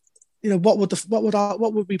fans, what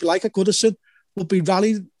would we be like at Goodison? Would we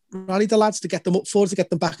rally the lads to get them up forward, to get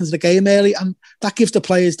them back into the game early, and that gives the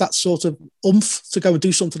players that sort of oomph to go and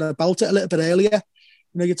do something about it a little bit earlier.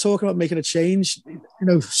 You're talking about making a change,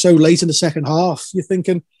 so late in the second half. You're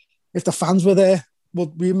thinking, if the fans were there,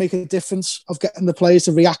 would we make a difference of getting the players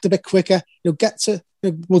to react a bit quicker?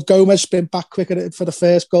 Would Gomez sprint back quicker for the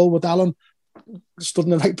first goal? Would Alan stood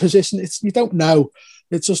in the right position? You don't know.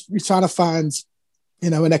 It's just you're trying to find,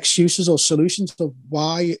 an excuses or solutions to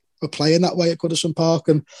why we're playing that way at Goodison Park.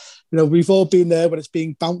 And, we've all been there when it's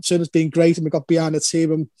been bouncing, it's been great, and we got behind the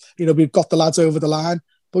team and, we've got the lads over the line.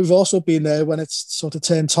 But we've also been there when it's sort of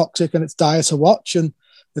turned toxic and it's dire to watch and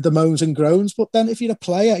the moans and groans. But then if you're a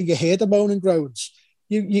player, you hear the moan and groans,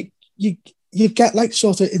 you get like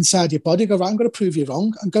sort of inside your body, go, I'm going to prove you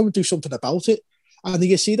wrong and go and do something about it. And then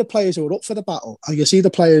you see the players who are up for the battle, and you see the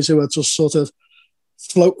players who are just sort of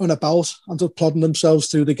floating about and just plodding themselves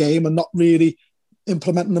through the game and not really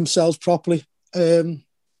implementing themselves properly.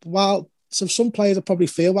 While some players will probably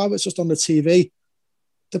feel, while it's just on the TV,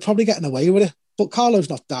 they're probably getting away with it. But Carlo's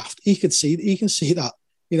not daft. He can see that.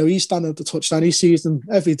 He's standing at the touchline. He sees them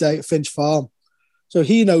every day at Finch Farm. So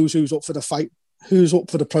he knows who's up for the fight, who's up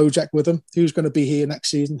for the project with him, who's going to be here next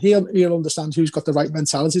season. He'll understand who's got the right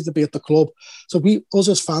mentality to be at the club. So us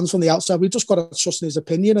as fans from the outside, we've just got to trust in his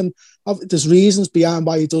opinion. And there's reasons behind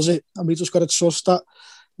why he does it. And we just got to trust that,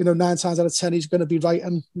 9 times out of 10, he's going to be right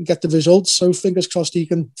and get the results. So fingers crossed he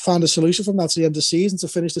can find a solution from that to the end of the season to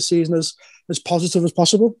finish the season as positive as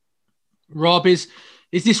possible. Rob, is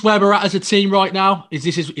this where we're at as a team right now? Is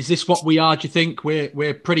this what we are? Do you think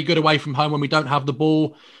we're pretty good away from home when we don't have the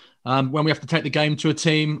ball? When we have to take the game to a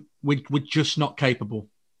team, we're just not capable.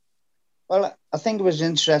 Well, I think it was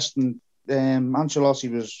interesting. Ancelotti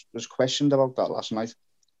was questioned about that last night.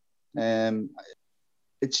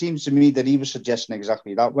 It seems to me that he was suggesting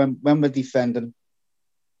exactly that. When we're defending,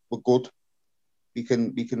 we're good. We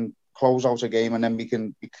can close out a game, and then we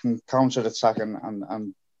can counter attack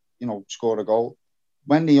and score a goal.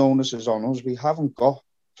 When the onus is on us, we haven't got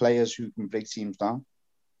players who can break teams down.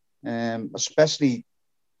 Especially,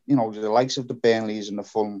 the likes of the Burnleys and the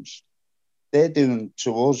Fulhams. They're doing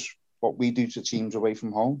to us what we do to teams away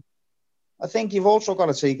from home. I think you've also got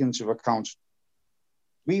to take into account,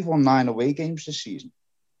 we've won 9 away games this season.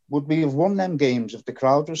 Would we have won them games if the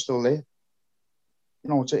crowd was still there?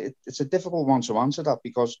 It's a difficult one to answer that,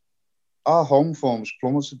 because our home form's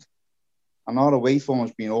plummeted and our away form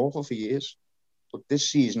has been awful for years. But this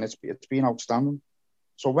season, it's been outstanding.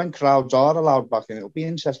 So when crowds are allowed back in, it'll be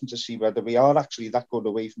interesting to see whether we are actually that good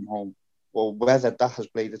away from home or whether that has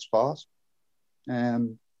played its part.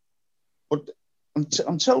 But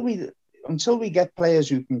until we get players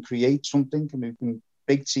who can create something and who can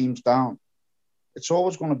break teams down, it's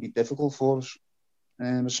always going to be difficult for us,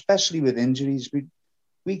 especially with injuries.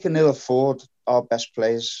 We can ill afford our best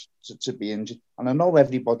players to be injured. And I know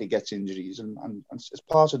everybody gets injuries and it's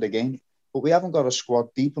part of the game, but we haven't got a squad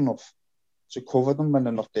deep enough to cover them when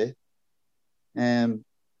they're not there. And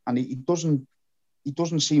he doesn't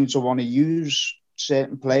seem to want to use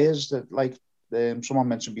certain players that, like someone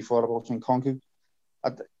mentioned before about Nkunku.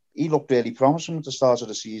 He looked really promising at the start of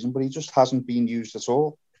the season, but he just hasn't been used at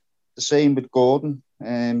all. The same with Gordon.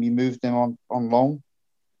 He moved him on loan.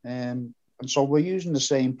 And so we're using the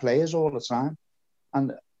same players all the time.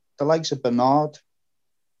 And the likes of Bernard,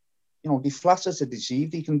 they flatter to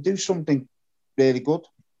deceive. He can do something really good.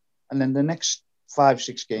 And then the next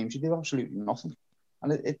 5-6 games, you do absolutely nothing.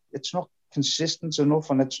 And it's not consistent enough,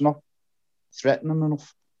 and it's not threatening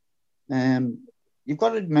enough. You've got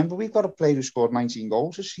to remember, we've got a player who scored 19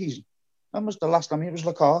 goals this season. When was the last time? It was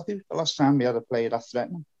Lukaku, the last time we had a player that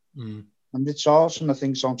threatening. And Richarlison, I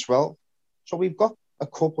think, is on 12. So we've got a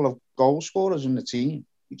couple of goal scorers in the team.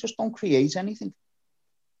 We just don't create anything.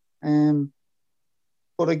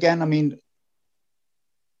 But again, I mean,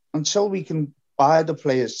 until we can buy the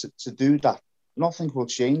players to do that, nothing will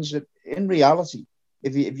change. In reality,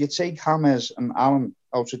 if you take James and Allen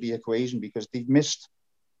out of the equation because they've missed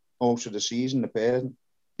most of the season,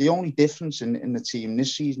 the only difference in the team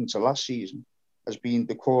this season to last season has been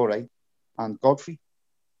Decore and Godfrey.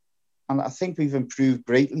 And I think we've improved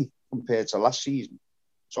greatly compared to last season.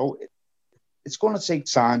 So it's going to take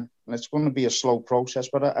time and it's going to be a slow process,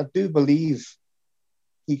 but I do believe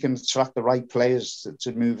he can attract the right players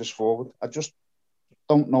to move us forward. I just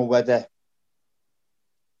don't know whether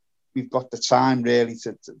we've got the time really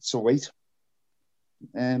to wait.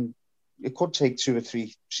 It could take 2 or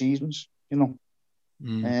 3 seasons,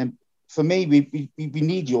 For me, we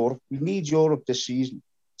need Europe. We need Europe this season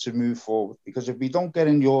to move forward, because if we don't get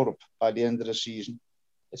in Europe by the end of the season,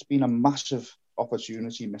 it's been a massive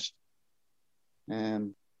opportunity missed.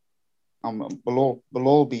 And we'll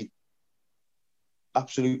all be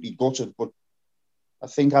absolutely gutted, but I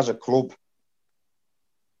think as a club,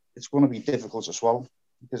 it's going to be difficult to swallow,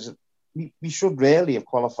 because we should really have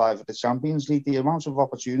qualified for the Champions League. The amount of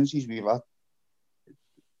opportunities we've had,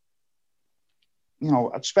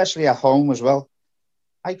 especially at home as well.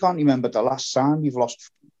 I can't remember the last time we've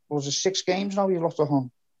lost. Was it 6 games now we've lost at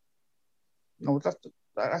home?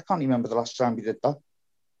 I can't remember the last time we did that.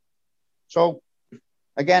 So,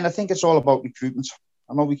 again, I think it's all about recruitment.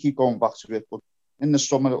 I know we keep going back to it, but in the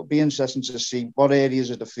summer, it'll be interesting to see what areas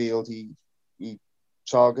of the field he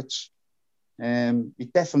targets. We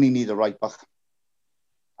definitely need a right back,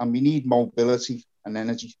 and we need mobility and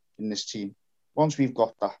energy in this team. Once we've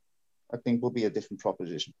got that, I think we'll be a different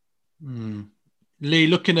proposition. Lee,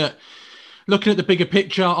 looking at the bigger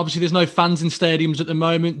picture, obviously there's no fans in stadiums at the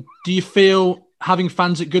moment. Do you feel having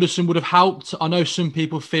fans at Goodison would have helped? I know some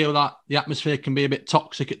people feel that the atmosphere can be a bit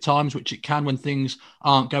toxic at times, which it can when things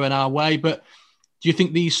aren't going our way. But do you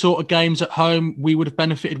think these sort of games at home, we would have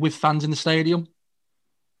benefited with fans in the stadium?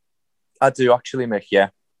 I do actually, Mick, yeah.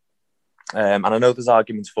 And I know there's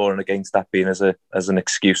arguments for and against that being as an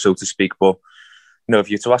excuse, so to speak. But, if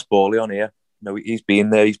you're to ask Bawley on here, he's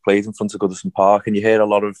been there, he's played in front of Goodison Park, and you hear a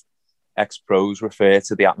lot of ex-pros refer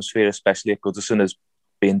to the atmosphere, especially at Goodison, as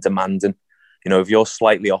being demanding. If you're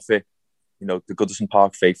slightly off it, the Goodison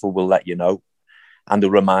Park faithful will let you know, and they'll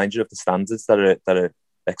remind you of the standards that are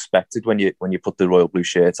expected when you put the royal blue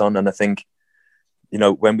shirt on. And I think,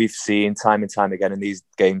 when we've seen time and time again in these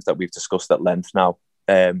games that we've discussed at length now,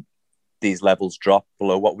 these levels drop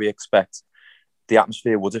below what we expect. The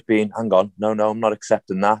atmosphere would have been, hang on, no, I'm not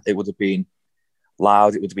accepting that. It would have been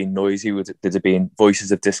loud, it would have been noisy, there'd have been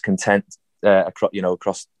voices of discontent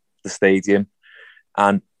across the stadium.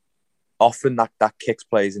 And often that kicks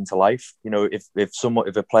players into life.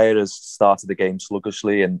 If a player has started the game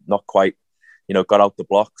sluggishly and not quite, got out the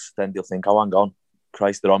blocks, then they'll think, oh, hang on,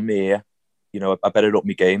 Christ, they're on me here. I better up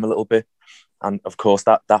my game a little bit. And of course,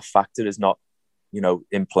 that factor is not,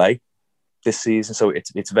 in play this season. So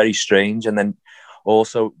it's very strange. And then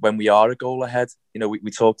also when we are a goal ahead,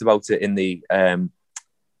 we talked about it in the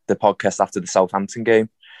podcast after the Southampton game,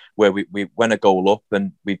 where we went a goal up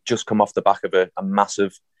and we've just come off the back of a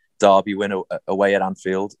massive derby win away at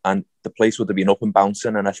Anfield, and the place would have been up and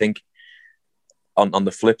bouncing. And I think on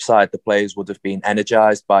the flip side, the players would have been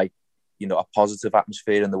energised by a positive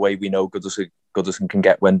atmosphere and the way we know Goodison can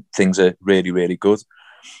get when things are really, really good.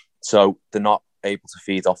 So they're not able to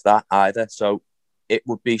feed off that either. So it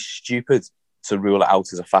would be stupid to rule it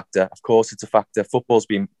out as a factor. Of course, it's a factor. Football's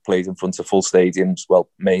been played in front of full stadiums, well,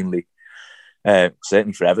 mainly,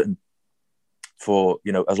 certainly for Everton, for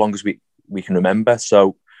as long as we can remember.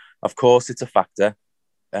 So, of course, it's a factor,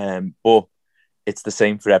 but it's the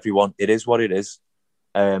same for everyone. It is what it is,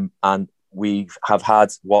 and we have had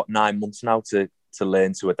 9 months now to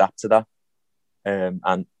learn to adapt to that,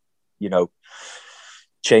 and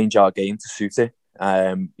change our game to suit it.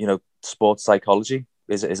 sports psychology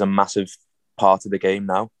is a massive part of the game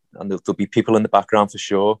now, and there'll be people in the background for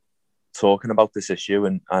sure talking about this issue,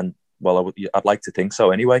 and well, I'd like to think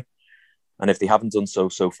so anyway. And if they haven't done so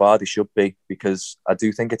far, they should be, because I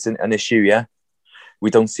do think it's an issue. Yeah, we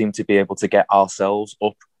don't seem to be able to get ourselves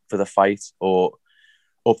up for the fight or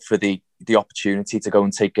up for the opportunity to go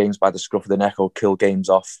and take games by the scruff of the neck or kill games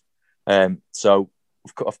off. So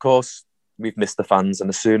of course we've missed the fans, and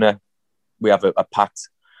the sooner we have a packed,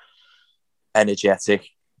 energetic,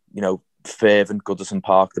 fervent Goodison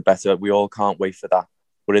Park, the better. We all can't wait for that.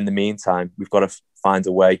 But in the meantime, we've got to find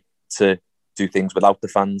a way to do things without the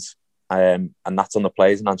fans. And that's on the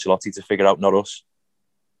players and Ancelotti to figure out, not us.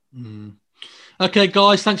 Okay,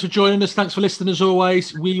 guys, thanks for joining us. Thanks for listening as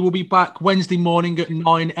always. We will be back Wednesday morning at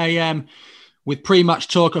 9 a.m. with pre-match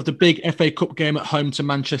talk of the big FA Cup game at home to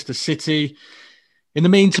Manchester City. In the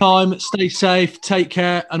meantime, stay safe, take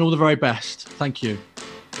care, and all the very best. Thank you.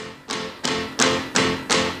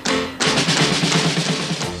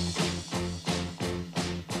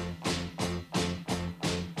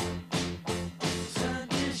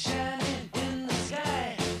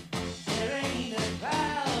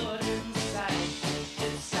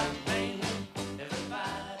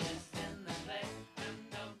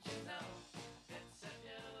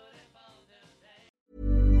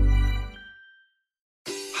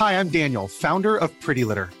 Hi, I'm Daniel, founder of Pretty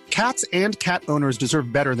Litter. Cats and cat owners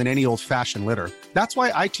deserve better than any old-fashioned litter. That's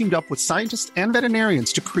why I teamed up with scientists and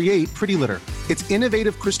veterinarians to create Pretty Litter. Its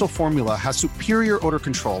innovative crystal formula has superior odor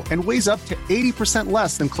control and weighs up to 80%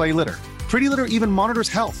 less than clay litter. Pretty Litter even monitors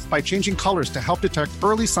health by changing colors to help detect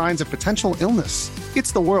early signs of potential illness.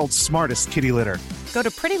 It's the world's smartest kitty litter. Go to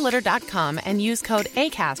prettylitter.com and use code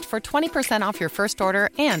ACAST for 20% off your first order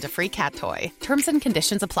and a free cat toy. Terms and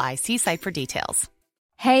conditions apply. See site for details.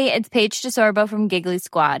 Hey, it's Paige DeSorbo from Giggly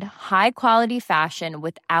Squad. High quality fashion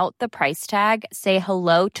without the price tag. Say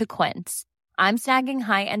hello to Quince. I'm snagging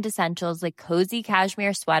high-end essentials like cozy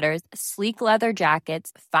cashmere sweaters, sleek leather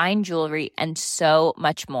jackets, fine jewelry, and so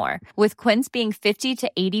much more. With Quince being 50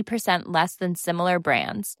 to 80% less than similar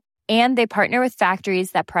brands. And they partner with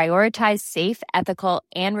factories that prioritize safe, ethical,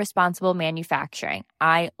 and responsible manufacturing.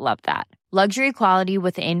 I love that. Luxury quality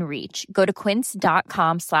within reach. Go to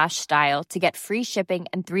quince.com/style to get free shipping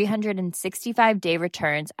and 365-day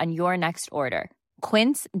returns on your next order.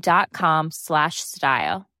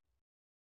 Quince.com/style.